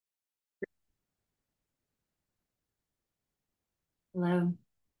Hello.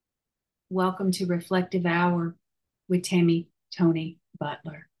 Welcome to Reflective Hour with Tammy Tony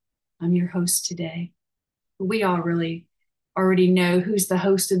Butler. I'm your host today. We all really already know who's the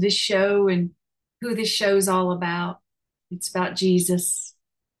host of this show and who this show's all about. It's about Jesus.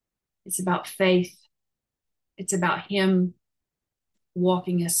 It's about faith. It's about Him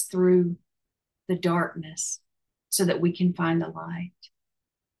walking us through the darkness so that we can find the light.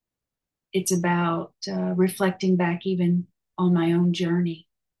 It's about reflecting back even on my own journey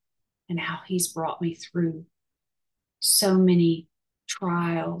and how He's brought me through so many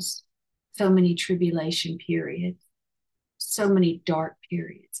trials, so many tribulation periods, so many dark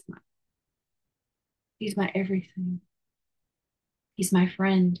periods. He's my everything. He's my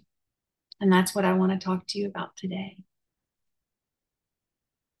friend. And that's what I want to talk to you about today.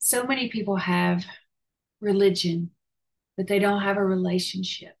 So many people have religion, but they don't have a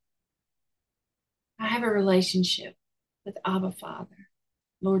relationship. I have a relationship with Abba Father,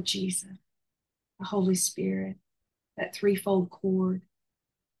 Lord Jesus, the Holy Spirit, that threefold cord.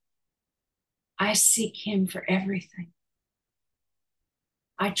 I seek Him for everything.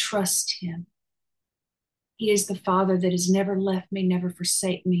 I trust Him. He is the Father that has never left me, never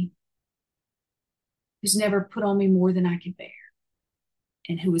forsake me, who's never put on me more than I could bear,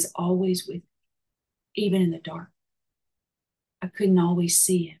 and who is always with me, even in the dark. I couldn't always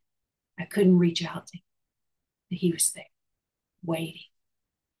see Him. I couldn't reach out to Him, but He was there, waiting.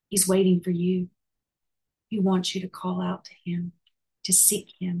 He's waiting for you. He wants you to call out to Him, to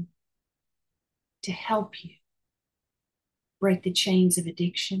seek Him, to help you break the chains of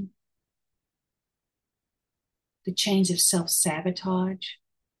addiction, the chains of self-sabotage,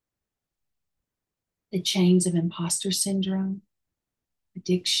 the chains of imposter syndrome,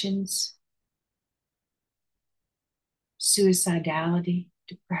 addictions, suicidality,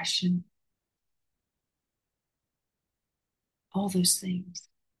 depression, all those things,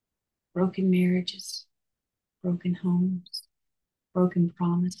 broken marriages, broken homes, broken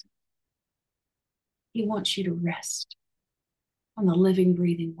promises. He wants you to rest on the living,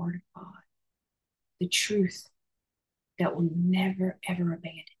 breathing Word of God, the truth that will never, ever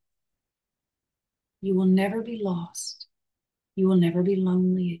abandon you. You will never be lost. You will never be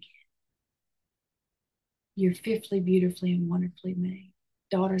lonely again. You're fearfully, beautifully, and wonderfully made,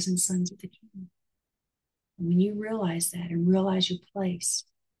 daughters and sons of the King. And when you realize that and realize your place,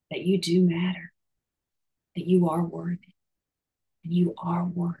 that you do matter, that you are worthy, and you are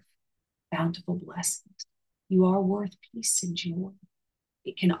worth bountiful blessings. You are worth peace and joy.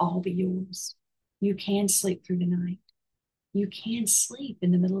 It can all be yours. You can sleep through the night. You can sleep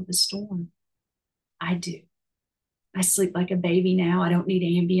in the middle of the storm. I do. I sleep like a baby now. I don't need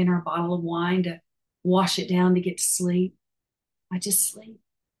Ambien or a bottle of wine to wash it down to get to sleep. I just sleep.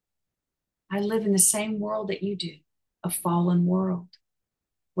 I live in the same world that you do, a fallen world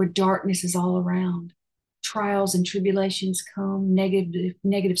where darkness is all around. Trials and tribulations come,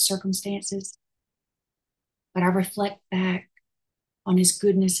 negative circumstances. But I reflect back on His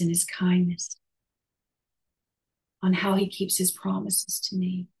goodness and His kindness, on how He keeps His promises to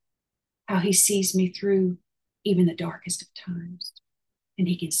me, how He sees me through even the darkest of times, and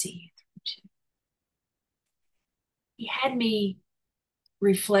He can see you through too. He had me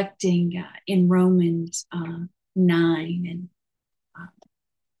reflecting in Romans 9, and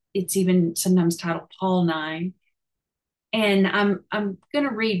it's even sometimes titled Paul 9. And I'm going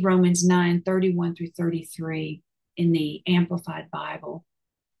to read Romans 9:31 through 33 in the Amplified Bible.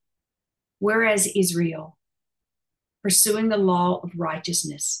 Whereas Israel, pursuing the law of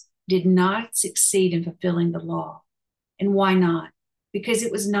righteousness, did not succeed in fulfilling the law. And why not? Because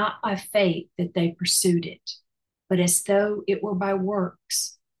it was not by faith that they pursued it, but as though it were by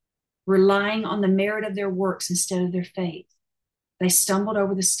works, relying on the merit of their works instead of their faith. They stumbled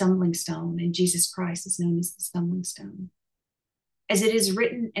over the stumbling stone, and Jesus Christ is known as the stumbling stone. As it is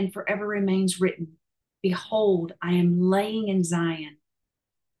written and forever remains written, behold, I am laying in Zion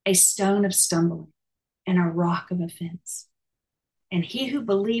a stone of stumbling and a rock of offense. And he who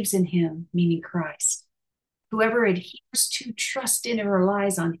believes in Him, meaning Christ, whoever adheres to, trust in, and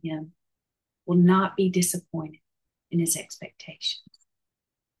relies on Him, will not be disappointed in his expectations.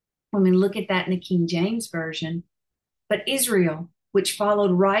 When we look at that in the King James Version, but Israel, which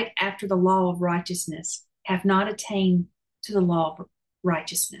followed right after the law of righteousness, have not attained to the law of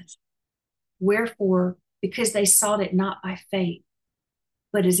righteousness. Wherefore, because they sought it not by faith,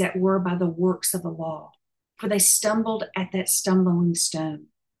 but as it were by the works of the law, for they stumbled at that stumbling stone.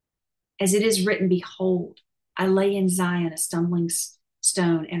 As it is written, behold, I lay in Zion a stumbling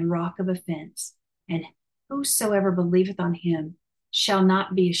stone and rock of offense, and whosoever believeth on Him shall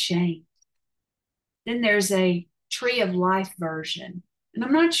not be ashamed. Then there's a Tree of Life version. And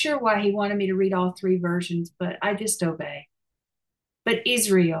I'm not sure why he wanted me to read all three versions, but I just obey. But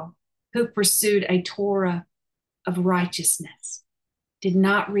Israel, who pursued a Torah of righteousness, did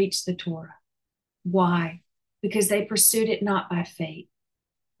not reach the Torah. Why? Because they pursued it not by faith,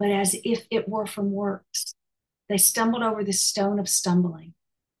 but as if it were from works. They stumbled over the stone of stumbling,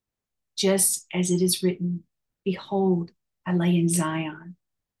 just as it is written, behold, I lay in Zion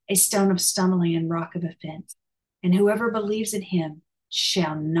a stone of stumbling and rock of offense, and whoever believes in him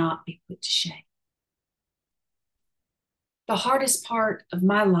shall not be put to shame. The hardest part of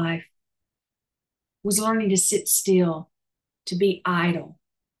my life was learning to sit still, to be idle.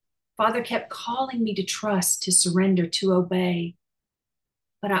 Father kept calling me to trust, to surrender, to obey,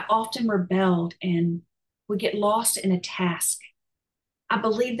 but I often rebelled and would get lost in a task. I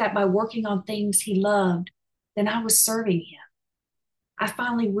believed that by working on things he loved, then I was serving him. I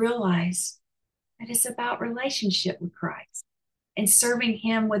finally realized that it's about relationship with Christ and serving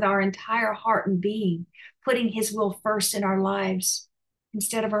him with our entire heart and being, putting his will first in our lives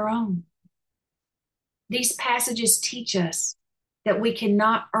instead of our own. These passages teach us that we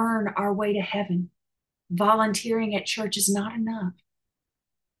cannot earn our way to heaven. Volunteering at church is not enough.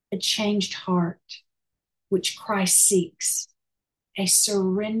 A changed heart, which Christ seeks, a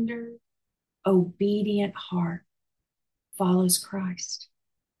surrendered, obedient heart, follows Christ,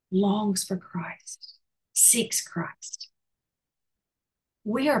 longs for Christ, seeks Christ.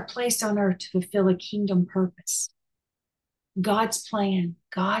 We are placed on earth to fulfill a kingdom purpose. God's plan,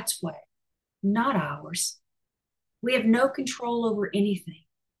 God's way, not ours. We have no control over anything,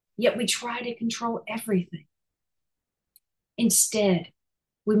 yet we try to control everything. Instead,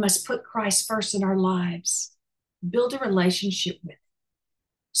 we must put Christ first in our lives, build a relationship with him,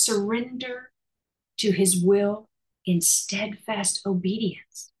 surrender to his will in steadfast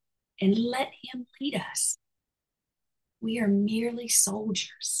obedience, and let him lead us. We are merely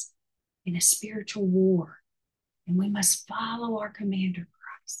soldiers in a spiritual war, and we must follow our commander,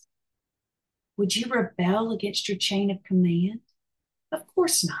 Christ. Would you rebel against your chain of command? Of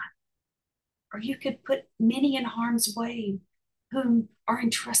course not. Or you could put many in harm's way whom are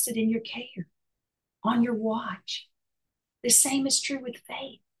entrusted in your care, on your watch. The same is true with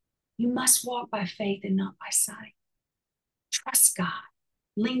faith. You must walk by faith and not by sight. Trust God.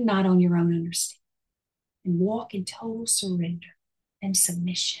 Lean not on your own understanding, and walk in total surrender and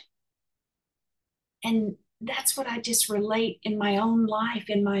submission. And that's what I just relate in my own life,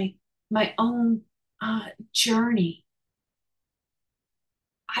 in my own journey.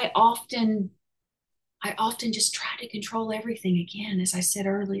 I often just try to control everything again, as I said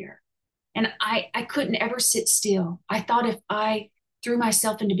earlier. And I couldn't ever sit still. I thought if I threw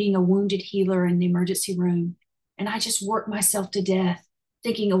myself into being a wounded healer in the emergency room and I just worked myself to death,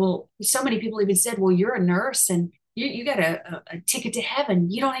 thinking, well, so many people even said, well, you're a nurse and you got a ticket to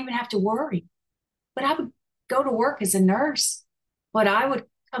heaven. You don't even have to worry. But I would go to work as a nurse, but I would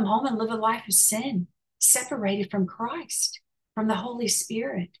come home and live a life of sin, separated from Christ, from the Holy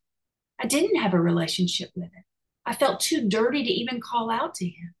Spirit. I didn't have a relationship with him. I felt too dirty to even call out to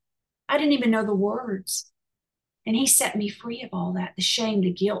him. I didn't even know the words. And he set me free of all that, the shame,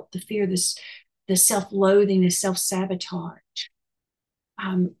 the guilt, the fear, the self-loathing, the self-sabotage.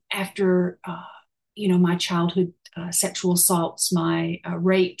 After, my childhood sexual assaults, my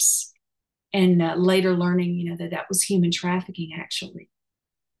rapes, and later learning, that was human trafficking, actually.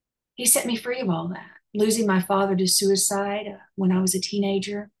 He set me free of all that. Losing my father to suicide when I was a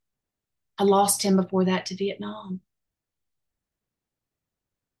teenager. I lost him before that to Vietnam.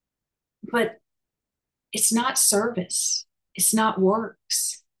 But it's not service. It's not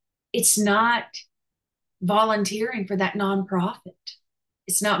works. It's not volunteering for that nonprofit.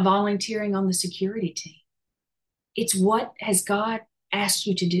 It's not volunteering on the security team. It's what has God asked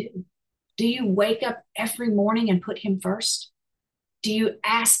you to do? Do you wake up every morning and put him first? Do you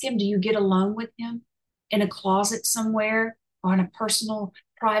ask him? Do you get alone with him in a closet somewhere or in a personal,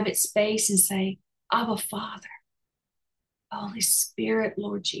 private space and say, Abba, Father, Holy Spirit,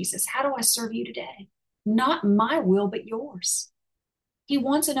 Lord Jesus, how do I serve you today? Not my will, but yours. He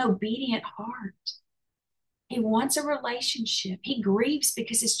wants an obedient heart. He wants a relationship. He grieves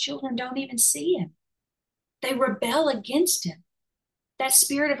because his children don't even see him. They rebel against him. That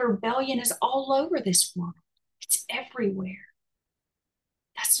spirit of rebellion is all over this world. It's everywhere.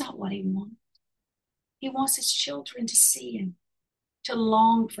 That's not what he wants. He wants his children to see him, to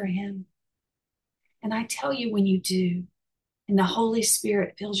long for him. And I tell you, when you do, and the Holy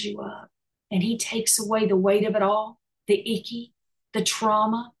Spirit fills you up, and he takes away the weight of it all, the icky, the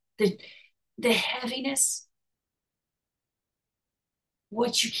trauma, the heaviness,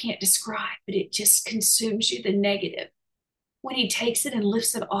 what you can't describe, but it just consumes you, the negative. When he takes it and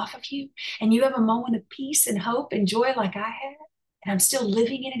lifts it off of you, and you have a moment of peace and hope and joy like I have, and I'm still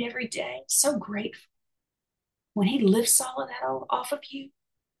living in it every day, so grateful. When he lifts all of that off of you,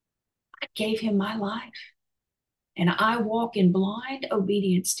 I gave him my life, and I walk in blind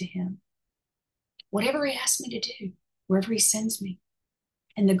obedience to him. Whatever he asks me to do, wherever he sends me.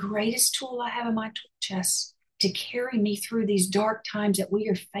 And the greatest tool I have in my tool chest to carry me through these dark times that we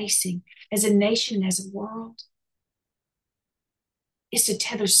are facing as a nation, as a world, is to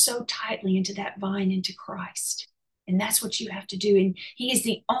tether so tightly into that vine, into Christ. And that's what you have to do. And he is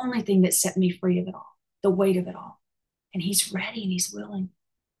the only thing that set me free of it all, the weight of it all. And he's ready and he's willing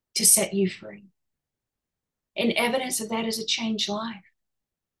to set you free. And evidence of that is a changed life,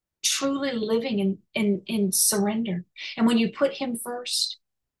 truly living in surrender. And when you put him first,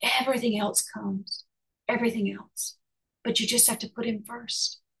 everything else comes, everything else. But you just have to put him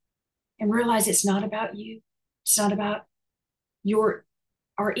first and realize it's not about you. It's not about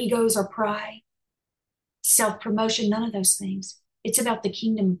our egos, our pride, self-promotion, none of those things. It's about the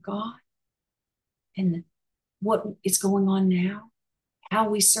kingdom of God and what is going on now, how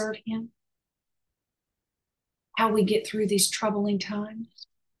we serve him, how we get through these troubling times,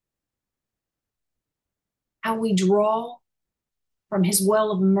 how we draw from his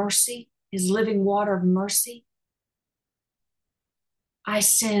well of mercy, his living water of mercy. I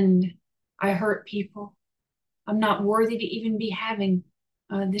sinned. I hurt people. I'm not worthy to even be having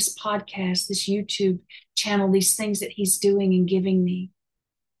this podcast, this YouTube channel, these things that he's doing and giving me,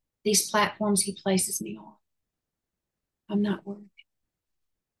 these platforms he places me on. I'm not worthy.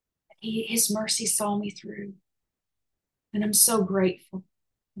 His mercy saw me through. And I'm so grateful.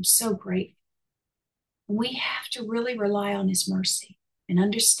 I'm so grateful. We have to really rely on his mercy and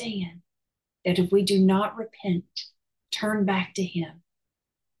understand that if we do not repent, turn back to him,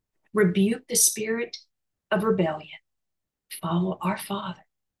 rebuke the spirit of rebellion, follow our Father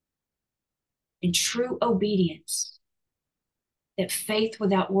in true obedience, that faith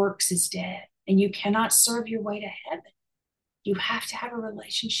without works is dead, and you cannot serve your way to heaven. You have to have a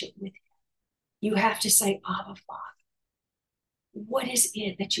relationship with him. You have to say, Abba, Father, what is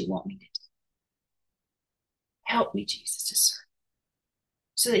it that you want me to do? Help me, Jesus, to serve.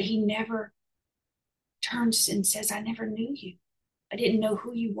 So that he never turns and says, I never knew you. I didn't know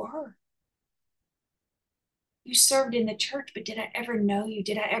who you were. You served in the church, but did I ever know you?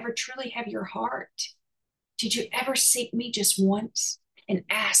 Did I ever truly have your heart? Did you ever seek me just once and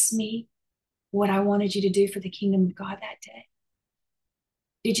ask me what I wanted you to do for the kingdom of God that day?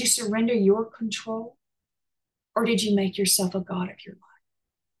 Did you surrender your control, or did you make yourself a God of your life,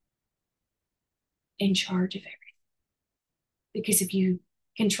 in charge of everything? Because if you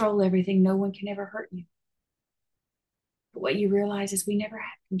control everything, no one can ever hurt you. But what you realize is we never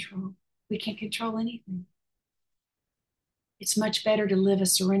have control. We can't control anything. It's much better to live a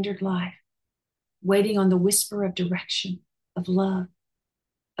surrendered life, waiting on the whisper of direction, of love,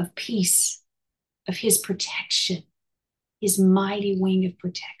 of peace, of his protection, his mighty wing of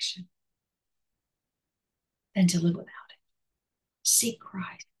protection, than to live without it. Seek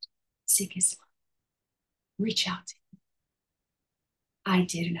Christ, seek his love, reach out to him. I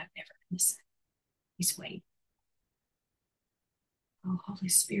did, and I've never been the same. He's waiting. Oh, Holy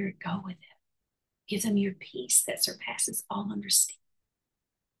Spirit, go with them. Give them your peace that surpasses all understanding.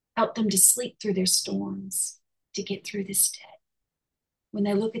 Help them to sleep through their storms, to get through this day. When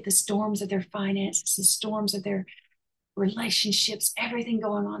they look at the storms of their finances, the storms of their relationships, everything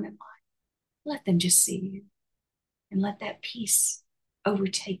going on in life, let them just see you and let that peace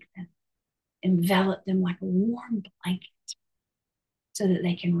overtake them, envelop them like a warm blanket so that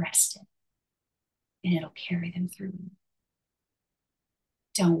they can rest in it, and it'll carry them through.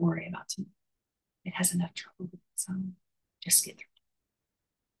 Don't worry about tomorrow. It has enough trouble with its own. Just get through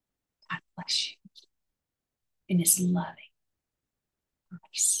it. God bless you in his loving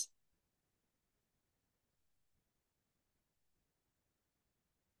grace.